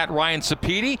right at Ryan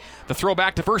Sapedi. The throw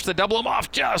back to first, the double him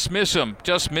off, just miss him.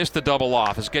 Just missed the double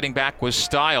off. His getting back was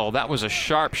Stile. That was a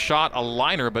sharp shot, a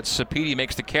liner, but Sapedi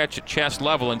makes the catch at chest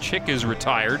level, and Chick is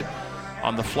retired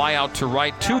on the fly out to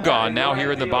right. 2 gone now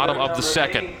here in the bottom of the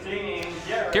second.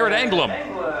 Garrett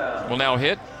Anglum will now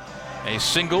hit a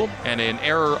single and an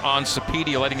error on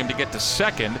Sapedi, letting him to get to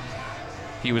second.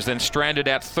 He was then stranded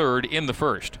at third in the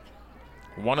first.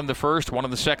 1 in the first, 1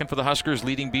 in the second for the Huskers,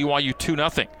 leading BYU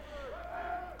 2-0.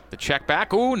 The check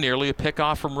back, nearly a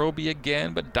pickoff from Roby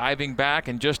again, but diving back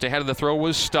and just ahead of the throw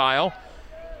was Stile.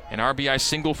 An RBI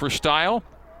single for Stile,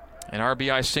 an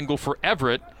RBI single for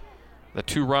Everett. The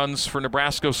 2 runs for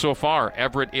Nebraska so far,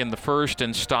 Everett in the first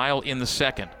and Stile in the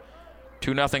second.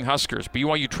 2-0 Huskers.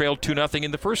 BYU trailed 2-0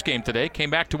 in the first game today, came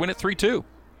back to win it 3-2.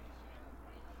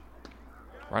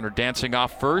 Runner dancing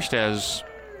off first as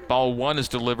ball 1 is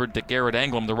delivered to Garrett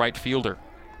Anglum, the right fielder.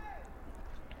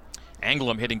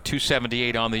 Anglum hitting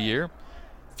 .278 on the year.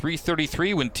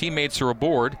 .333 when teammates are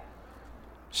aboard.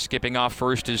 Skipping off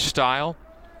first is Stile.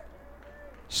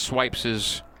 Swipes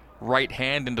his right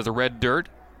hand into the red dirt,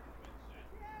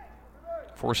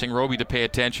 forcing Roby to pay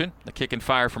attention. The kick and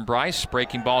fire from Bryce.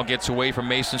 Breaking ball gets away from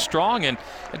Mason Strong, and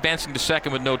advancing to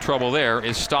second with no trouble there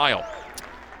is Stile.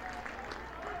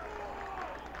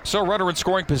 So runner in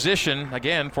scoring position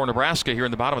again for Nebraska here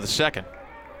in the bottom of the second.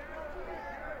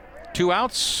 2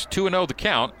 outs, 2-0 the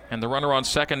count, and the runner on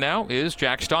second now is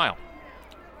Jack Stile.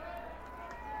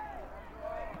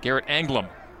 Garrett Anglum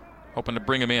hoping to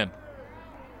bring him in.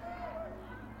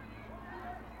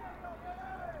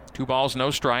 2 balls,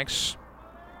 no strikes.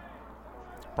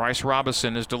 Bryce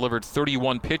Robison has delivered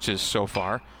 31 pitches so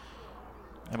far.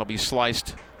 That'll be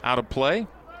sliced out of play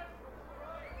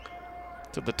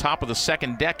to the top of the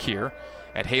second deck here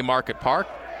at Haymarket Park.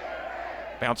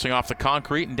 Bouncing off the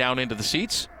concrete and down into the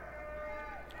seats.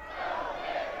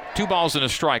 2 balls and a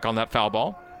strike on that foul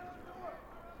ball.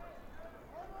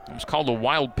 It was called a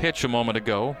wild pitch a moment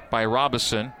ago by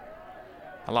Robison,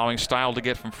 allowing Stile to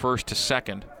get from first to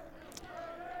second.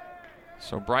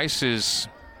 So Bryce is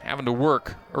having to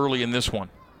work early in this one.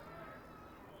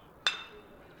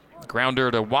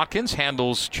 Grounder to Watkins,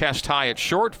 handles chest high at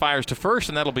short, fires to first,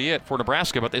 and that'll be it for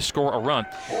Nebraska, but they score a run.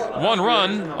 1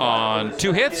 run on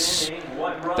 2 hits.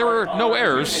 There were no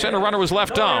errors. Center runner was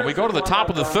left on. We go to the top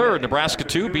of the third. Nebraska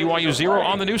 2, BYU 0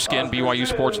 on the new skin, BYU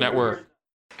Sports Network.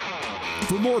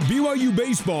 For more BYU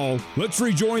baseball, let's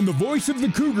rejoin the voice of the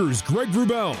Cougars, Greg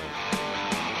Wrubell.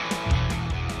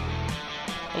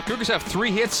 Well, Cougars have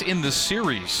 3 hits in the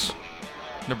series.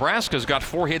 Nebraska's got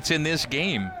 4 hits in this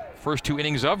game. First 2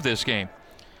 innings of this game.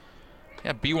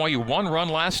 Yeah, BYU 1 run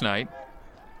last night,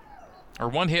 or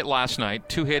 1 hit last night,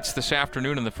 2 hits this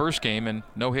afternoon in the first game, and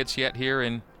no hits yet here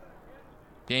in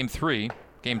game 3.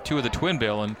 Game 2 of the Twin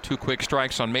Bill, and 2 quick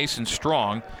strikes on Mason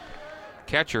Strong.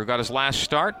 Catcher got his last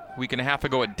start a week and a half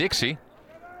ago at Dixie.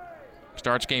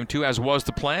 Starts game 2 as was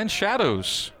the plan.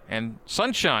 Shadows and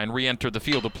Sunshine re-enter the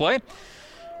field of play.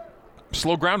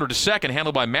 Slow grounder to second,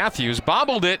 handled by Matthews.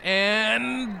 Bobbled it,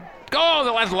 and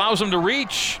that allows him to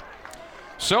reach.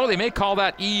 So they may call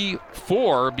that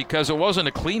E4 because it wasn't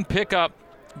a clean pickup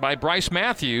by Bryce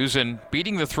Matthews, and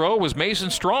beating the throw was Mason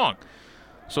Strong.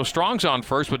 So Strong's on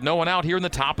first with no one out here in the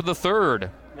top of the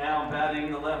third. Now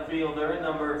batting the left fielder,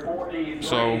 number 43,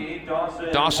 So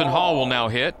Dawson Hall will now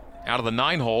hit out of the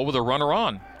 9-hole with a runner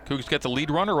on. Cougs get the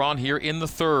lead runner on here in the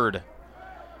third.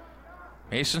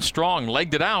 Mason Strong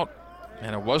legged it out,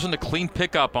 and it wasn't a clean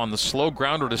pickup on the slow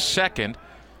grounder to second.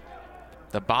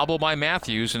 The bobble by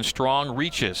Matthews, and Strong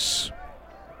reaches.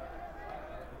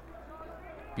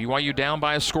 BYU down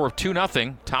by a score of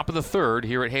 2-0, top of the third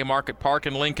here at Haymarket Park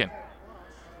in Lincoln.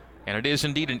 And it is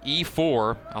indeed an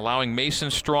E4, allowing Mason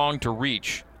Strong to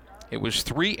reach. It was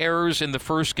 3 errors in the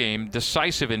first game,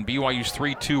 decisive in BYU's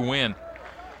 3-2 win.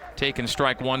 Taken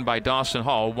strike one by Dawson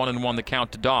Hall, 1-1 the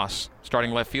count to Doss, starting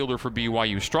left fielder for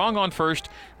BYU. Strong on first,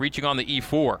 reaching on the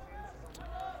E4.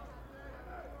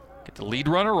 Get the lead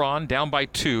runner on, down by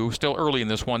 2, still early in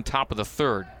this one, top of the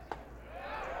third.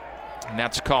 And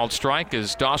that's called strike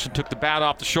as Dawson took the bat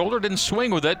off the shoulder, didn't swing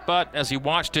with it, but as he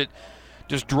watched it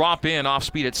just drop in off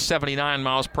speed at 79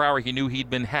 miles per hour, he knew he'd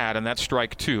been had, and that's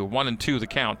strike 2. 1-2 the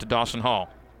count to Dawson Hall.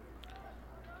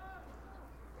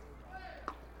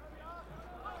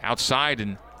 Outside,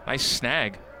 and nice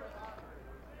snag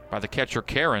by the catcher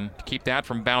Karen to keep that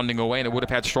from bounding away, and it would have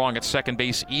had Strong at second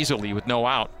base easily with no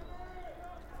out.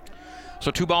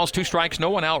 So 2 balls, 2 strikes, no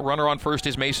one out. Runner on first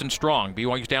is Mason Strong.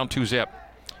 BYU's down 2-0.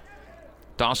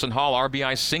 Dawson Hall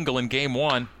RBI single in game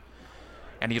 1,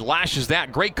 and he lashes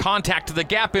that. Great contact to the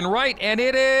gap in right, and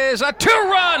it is a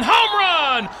 2-run home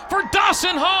run for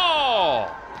Dawson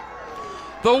Hall.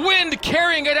 The wind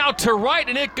carrying it out to right,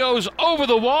 and it goes over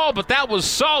the wall, but that was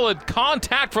solid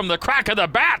contact from the crack of the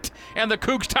bat, and the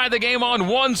Cougs tie the game on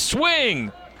one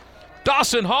swing.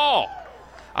 Dawson Hall,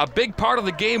 a big part of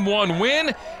the Game 1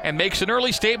 win, and makes an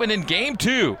early statement in Game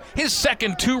 2. His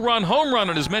second 2-run home run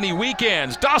in as many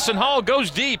weekends. Dawson Hall goes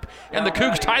deep, and the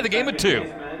Cougs tie the game at 2.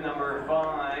 Number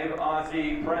 5,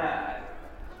 Ozzie Pratt.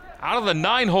 Out of the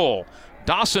 9-hole,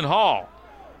 Dawson Hall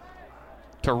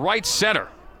to right center.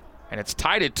 And it's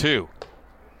tied at 2.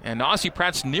 And Ozzie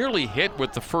Pratt's nearly hit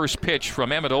with the first pitch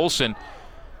from Emmett Olson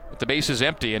with the bases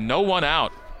empty and no one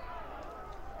out.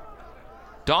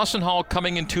 Dawson Hall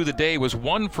coming into the day was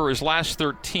 1 for his last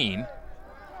 13.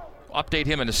 Update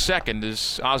him in a second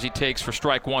as Ozzie takes for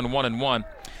strike 1, 1-1.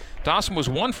 Dawson was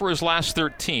 1 for his last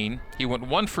 13. He went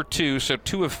 1 for 2, so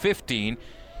 2 of 15.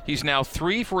 He's now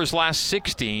 3 for his last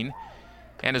 16.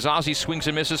 And as Ozzie swings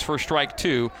and misses for strike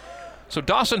 2. So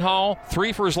Dawson Hall,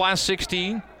 3 for his last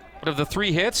 16, but of the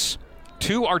 3 hits,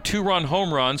 2 are 2-run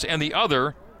home runs, and the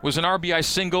other was an RBI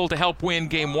single to help win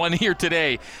Game 1 here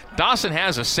today. Dawson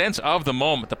has a sense of the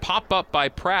moment. The pop-up by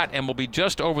Pratt and will be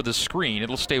just over the screen.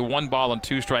 It'll stay 1 ball and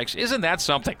 2 strikes. Isn't that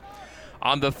something?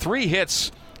 On the 3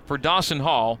 hits for Dawson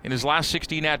Hall in his last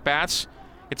 16 at-bats,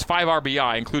 it's 5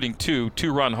 RBI, including 2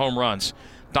 2-run home runs.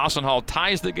 Dawson Hall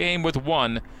ties the game with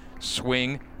 1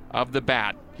 swing of the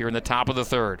bat here in the top of the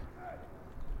third.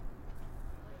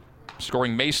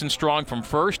 Scoring Mason Strong from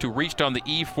first, who reached on the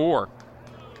E4.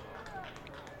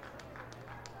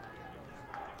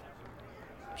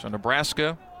 So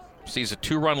Nebraska sees a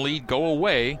 2-run lead go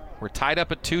away. We're tied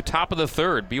up at 2, top of the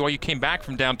third. BYU came back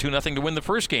from down 2-0 to win the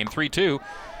first game, 3-2.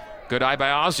 Good eye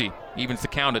by Ozzie. Evens the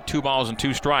count at 2 balls and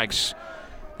 2 strikes.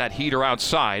 That heater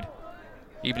outside,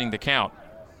 evening the count.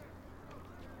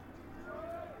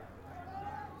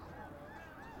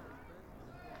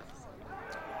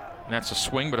 And that's a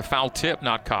swing, but a foul tip,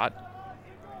 not caught.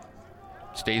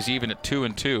 Stays even at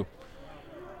 2-2.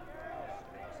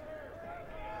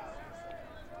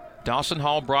 Dawson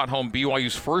Hall brought home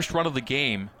BYU's first run of the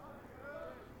game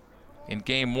in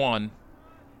Game 1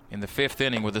 in the 5th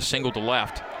inning with a single to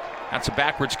left. That's a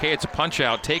backwards K. It's a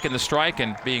punch-out, taking the strike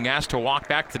and being asked to walk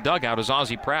back to the dugout is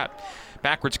Ozzie Pratt.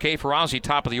 Backwards K for Ozzie,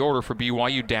 top of the order for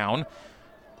BYU down.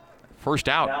 First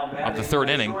out of the 3rd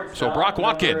inning. So Brock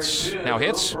Watkins now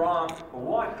hits. Yeah,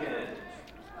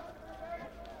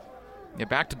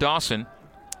 back to Dawson.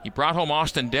 He brought home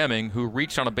Austin Deming, who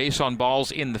reached on a base on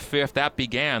balls in the 5th. That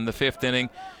began the 5th inning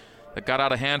that got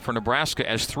out of hand for Nebraska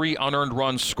as 3 unearned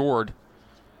runs scored.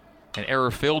 An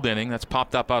error-filled inning that's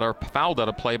fouled out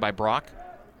of play by Brock.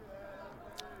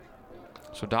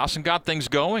 So Dawson got things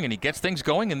going, and he gets things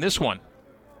going in this one.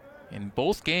 In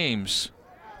both games,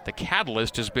 the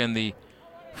catalyst has been the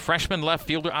freshman left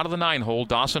fielder out of the 9-hole,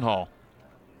 Dawson Hall.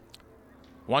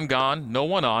 1 gone, no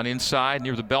one on, inside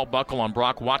near the belt buckle on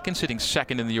Brock Watkins, hitting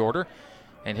 2nd in the order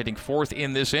and hitting 4th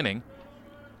in this inning.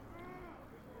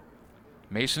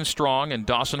 Mason Strong and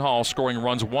Dawson Hall scoring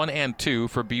runs 1 and 2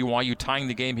 for BYU, tying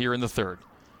the game here in the 3rd.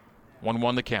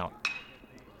 1-1 the count.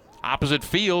 Opposite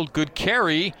field, good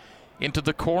carry into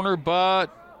the corner, but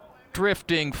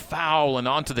drifting foul and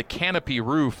onto the canopy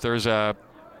roof. There's a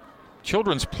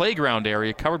children's playground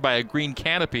area covered by a green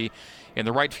canopy in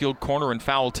the right field corner in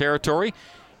foul territory,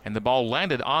 and the ball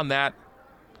landed on that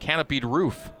canopied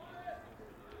roof.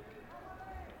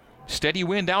 Steady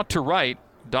wind out to right.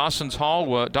 Dawson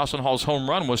Hall's home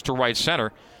run was to right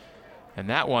center, and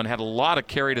that one had a lot of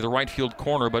carry to the right field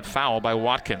corner, but foul by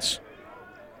Watkins.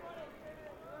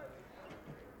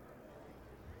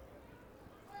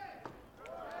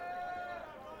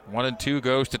 One and two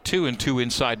goes to 2-2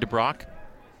 inside DeBrock.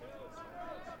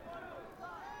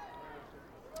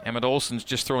 Emmett Olson's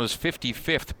just thrown his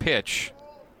 55th pitch.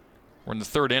 We're in the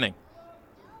third inning.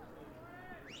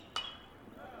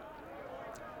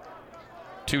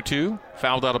 2-2,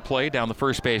 fouled out of play down the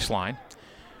first baseline.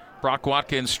 Brock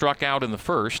Watkins struck out in the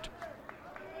first.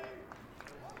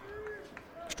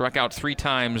 Struck out 3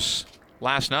 times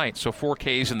last night, so 4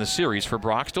 Ks in the series for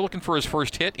Brock. Still looking for his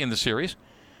first hit in the series.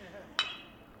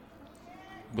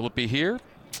 Will it be here?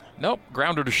 Nope,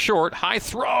 grounder to short. High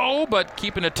throw, but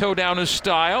keeping a toe down his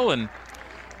style, and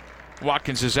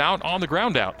Watkins is out on the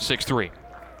ground out, 6-3.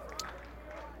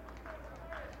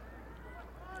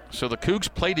 So the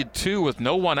Cougs plated 2 with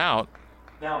no one out.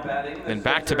 Then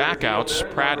back-to-back outs,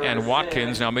 Pratt and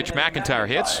Watkins. Now Mitch McIntyre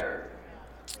hits.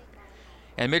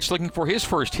 And Mitch looking for his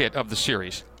first hit of the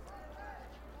series.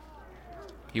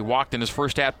 He walked in his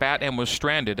first at-bat and was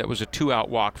stranded. That was a 2-out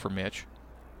walk for Mitch.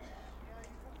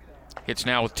 Hits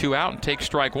now with 2 out and takes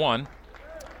strike 1.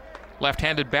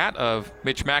 Left-handed bat of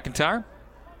Mitch McIntyre.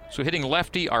 So hitting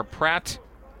lefty are Pratt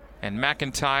and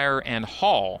McIntyre and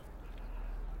Hall.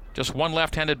 Just one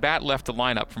left-handed bat left the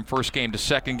lineup from first game to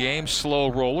second game.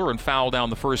 Slow roller and foul down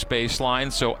the first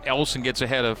baseline. So Elson gets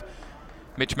ahead of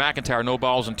Mitch McIntyre. No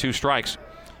balls and 2 strikes.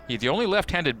 The only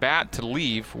left-handed bat to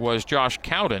leave was Josh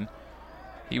Cowden.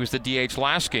 He was the DH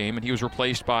last game, and he was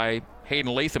replaced by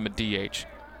Hayden Latham at DH.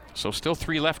 So still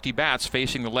 3 lefty bats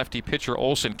facing the lefty pitcher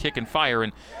Olson. Kick and fire,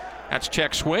 and that's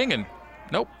check swing, and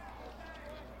nope.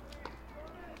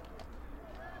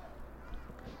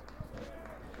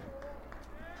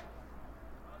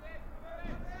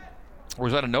 Or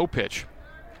is that a no pitch?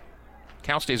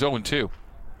 Count stays 0-2.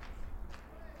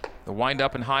 The wind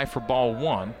up and high for ball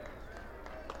 1.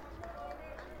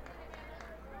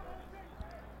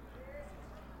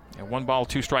 And 1 ball,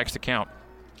 2 strikes to count.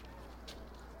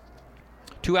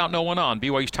 2 out, no one on.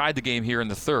 BYU's tied the game here in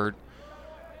the third.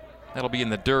 That'll be in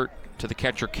the dirt to the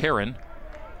catcher, Karen.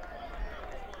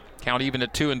 Count even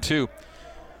at 2-2.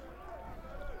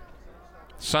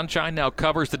 Sunshine now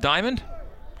covers the diamond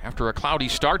after a cloudy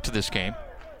start to this game.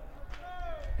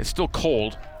 It's still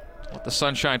cold. Let the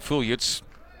sunshine fool you. It's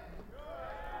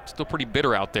still pretty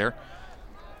bitter out there.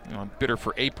 Bitter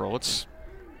for April. It's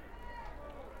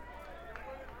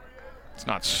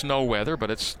not snow weather,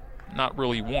 but it's not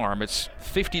really warm. It's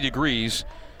 50 degrees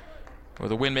with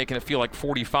the wind making it feel like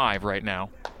 45 right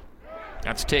now.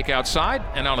 That's a take outside,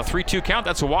 and on a 3-2 count,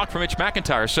 that's a walk for Mitch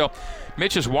McIntyre. So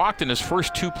Mitch has walked in his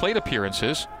first 2 plate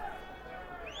appearances.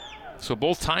 So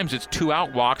both times it's 2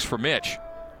 out walks for Mitch.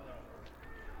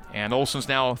 And Olson's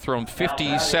now thrown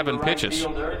 57 pitches.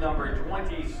 Number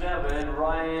 27,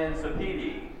 Ryan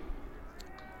Sapedi.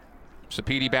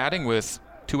 Sapedi batting with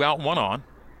 2 out, 1 on.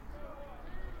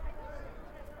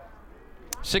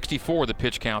 64 the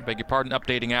pitch count, beg your pardon,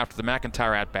 updating after the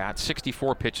McIntyre at-bat.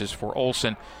 64 pitches for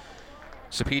Olson.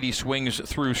 Sapedi swings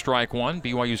through strike 1.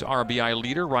 BYU's RBI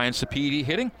leader, Ryan Sapedi,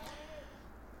 hitting.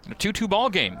 In a 2-2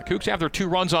 ball game. The Cougs have their 2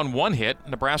 runs on 1 hit.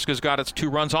 Nebraska's got its 2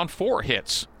 runs on 4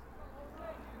 hits.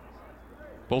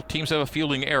 Both teams have a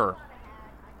fielding error.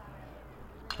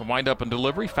 The wind-up and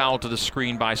delivery, foul to the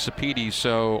screen by Sapedi,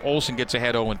 so Olson gets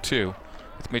ahead 0-2.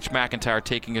 With Mitch McIntyre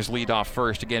taking his lead off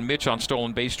first. Again, Mitch on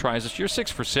stolen base tries this year,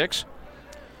 6 for 6.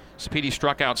 Sapedi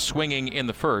struck out swinging in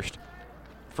the first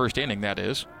inning, that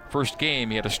is. First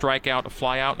game, he had a strikeout, a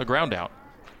fly out, and a ground out.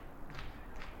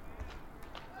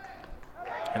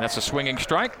 And that's a swinging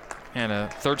strike, and a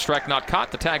third strike not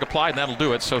caught. The tag applied, and that'll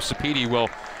do it. So Sapedi will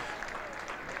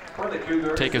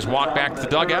take his walk back to the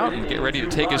dugout and get ready to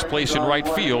take his place in right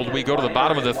field. We go to the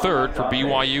bottom of the third for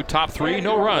BYU. Top 3,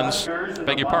 no runs.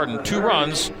 Beg your pardon, 2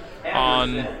 runs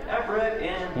on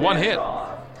 1 hit.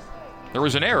 There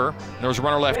was an error. There was a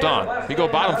runner left on. We go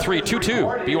bottom 3,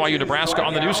 2-2. BYU Nebraska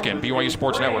on the new skin, BYU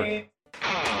Sports Network.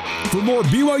 For more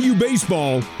BYU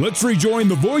baseball, let's rejoin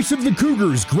the voice of the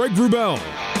Cougars, Greg Wrubell.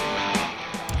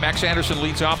 Max Anderson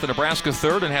leads off the Nebraska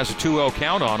third and has a 2-0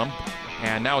 count on him.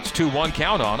 And now it's 2-1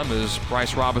 count on him as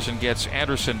Bryce Robinson gets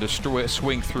Anderson to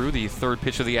swing through the third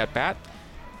pitch of the at-bat.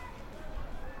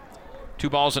 2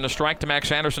 balls and a strike to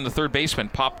Max Anderson, the third baseman,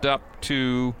 popped up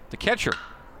to the catcher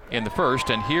in the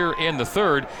first. And here in the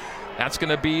third, that's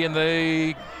going to be in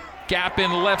the Gap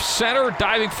in left center,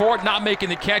 diving for it, not making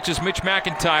the catch as Mitch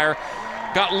McIntyre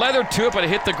got leathered to it, but it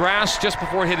hit the grass just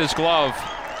before it hit his glove.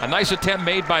 A nice attempt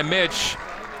made by Mitch,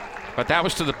 but that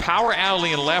was to the power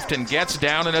alley and left and gets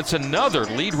down, and it's another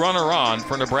lead runner on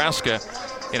for Nebraska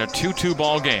in a 2-2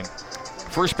 ball game.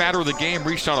 First batter of the game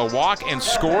reached on a walk and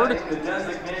scored.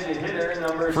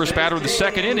 First batter of the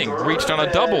second inning reached on a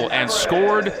double and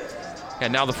scored.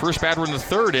 And now the first batter in the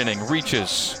third inning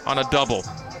reaches on a double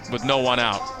with no one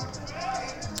out.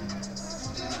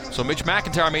 So Mitch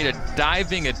McIntyre made a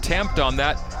diving attempt on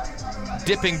that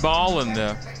dipping ball in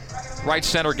the right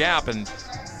center gap and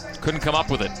couldn't come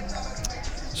up with it.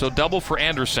 So double for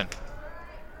Anderson.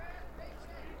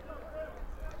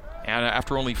 And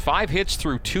after only 5 hits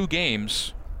through 2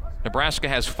 games, Nebraska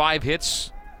has 5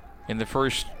 hits in the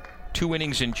first 2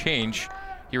 innings and change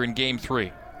here in Game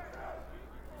 3.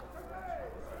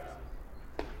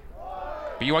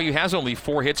 BYU has only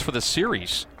 4 hits for the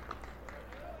series.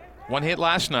 1 hit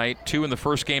last night, 2 in the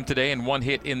first game today, and 1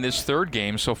 hit in this third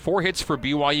game. So 4 hits for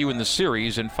BYU in the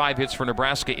series and 5 hits for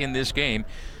Nebraska in this game.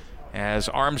 As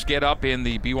arms get up in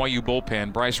the BYU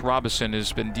bullpen, Bryce Robison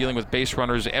has been dealing with base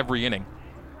runners every inning.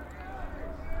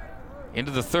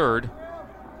 Into the third,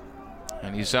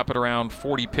 and he's up at around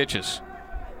 40 pitches.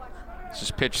 This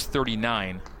is pitch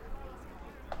 39.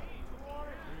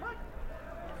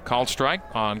 Called strike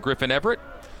on Griffin Everett.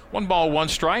 1 ball, 1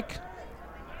 strike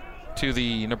to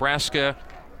the Nebraska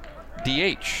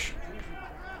DH.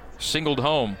 Singled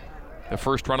home the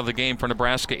first run of the game for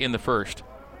Nebraska in the first.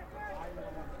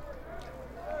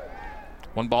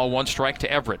 1 ball, 1 strike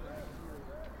to Everett.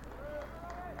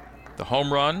 The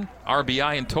home run,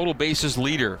 RBI, and total bases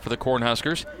leader for the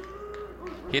Cornhuskers.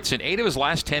 Hits in 8 of his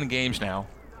last 10 games now.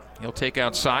 He'll take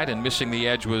outside, and missing the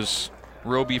edge was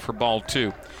Roby for ball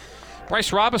 2.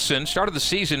 Bryce Robison started the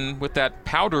season with that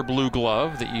powder blue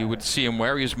glove that you would see him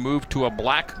wear. He's moved to a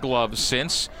black glove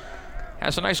since.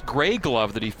 Has a nice gray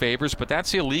glove that he favors, but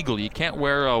that's illegal. You can't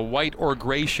wear white or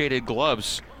gray shaded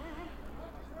gloves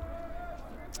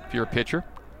if you're a pitcher.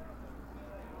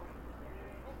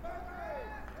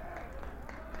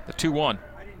 The 2-1.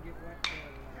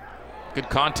 Good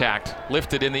contact.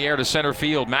 Lifted in the air to center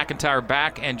field. McIntyre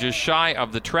back and just shy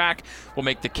of the track. Will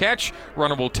make the catch.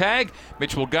 Runner will tag.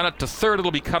 Mitch will gun it to third. It'll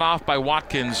be cut off by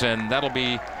Watkins, and that'll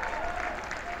be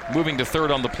moving to third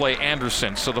on the play,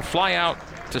 Anderson. So the fly out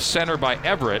to center by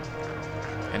Everett,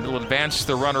 and it'll advance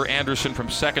the runner Anderson from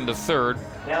second to third.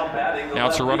 Now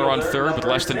it's a runner on third with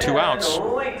less than 2 outs.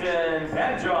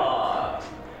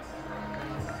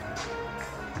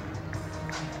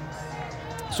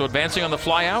 So advancing on the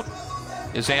fly out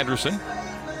is Anderson.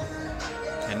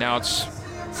 And now it's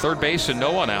third base and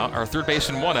 1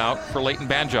 out for Leighton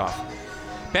Banjoff.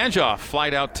 Banjoff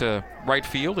flied out to right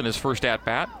field in his first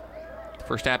at-bat.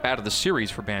 First at-bat of the series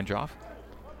for Banjoff.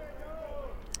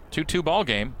 2-2 ball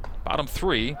game, bottom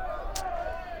 3.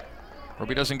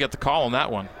 Roby doesn't get the call on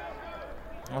that one.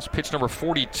 That's pitch number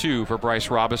 42 for Bryce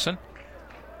Robison.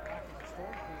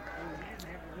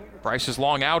 Bryce's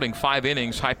long outing, 5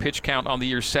 innings, high pitch count on the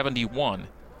year 71.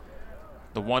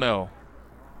 The 1-0.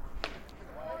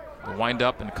 The wind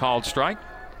up and called strike.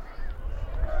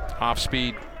 Off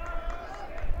speed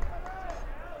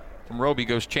from Roby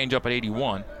goes change up at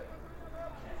 81.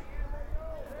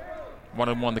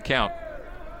 1-1 the count.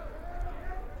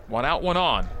 1 out, 1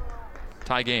 on.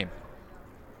 Tie game.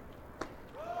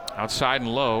 Outside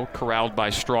and low, corralled by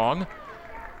Strong.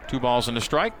 2 balls and a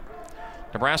strike.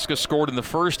 Nebraska scored in the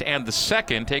first and the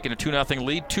second, taking a 2-0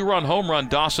 lead. 2-run home run,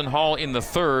 Dawson Hall in the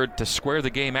third to square the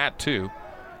game at 2.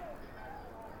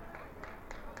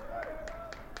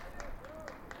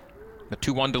 The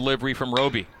 2-1 delivery from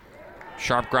Roby.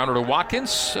 Sharp grounder to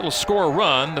Watkins. It'll score a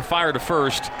run. The fire to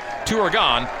first. 2 are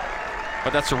gone,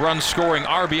 but that's a run-scoring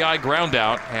RBI ground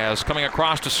out, as coming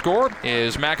across to score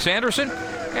is Max Anderson,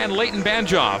 and Leighton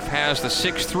Banjoff has the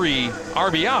 6-3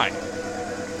 RBI.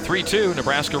 3-2,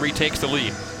 Nebraska retakes the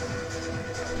lead.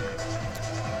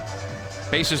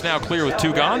 Base is now clear with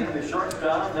 2 gone.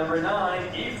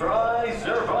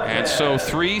 And so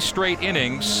 3 straight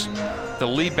innings, the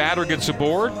lead batter gets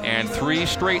aboard, and 3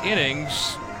 straight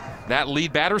innings, that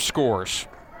lead batter scores.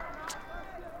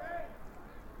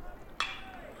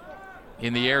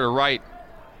 In the air to right,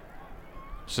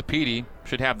 Sapiti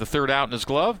should have the third out in his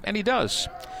glove, and he does.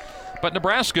 But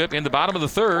Nebraska, in the bottom of the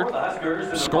third,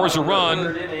 scores a run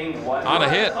on a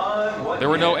hit. There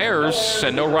were no errors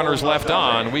and no runners left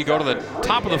on. We go to the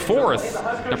top of the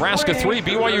 4th. Nebraska 3,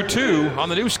 BYU 2 on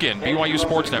the new skin, BYU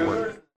Sports Network.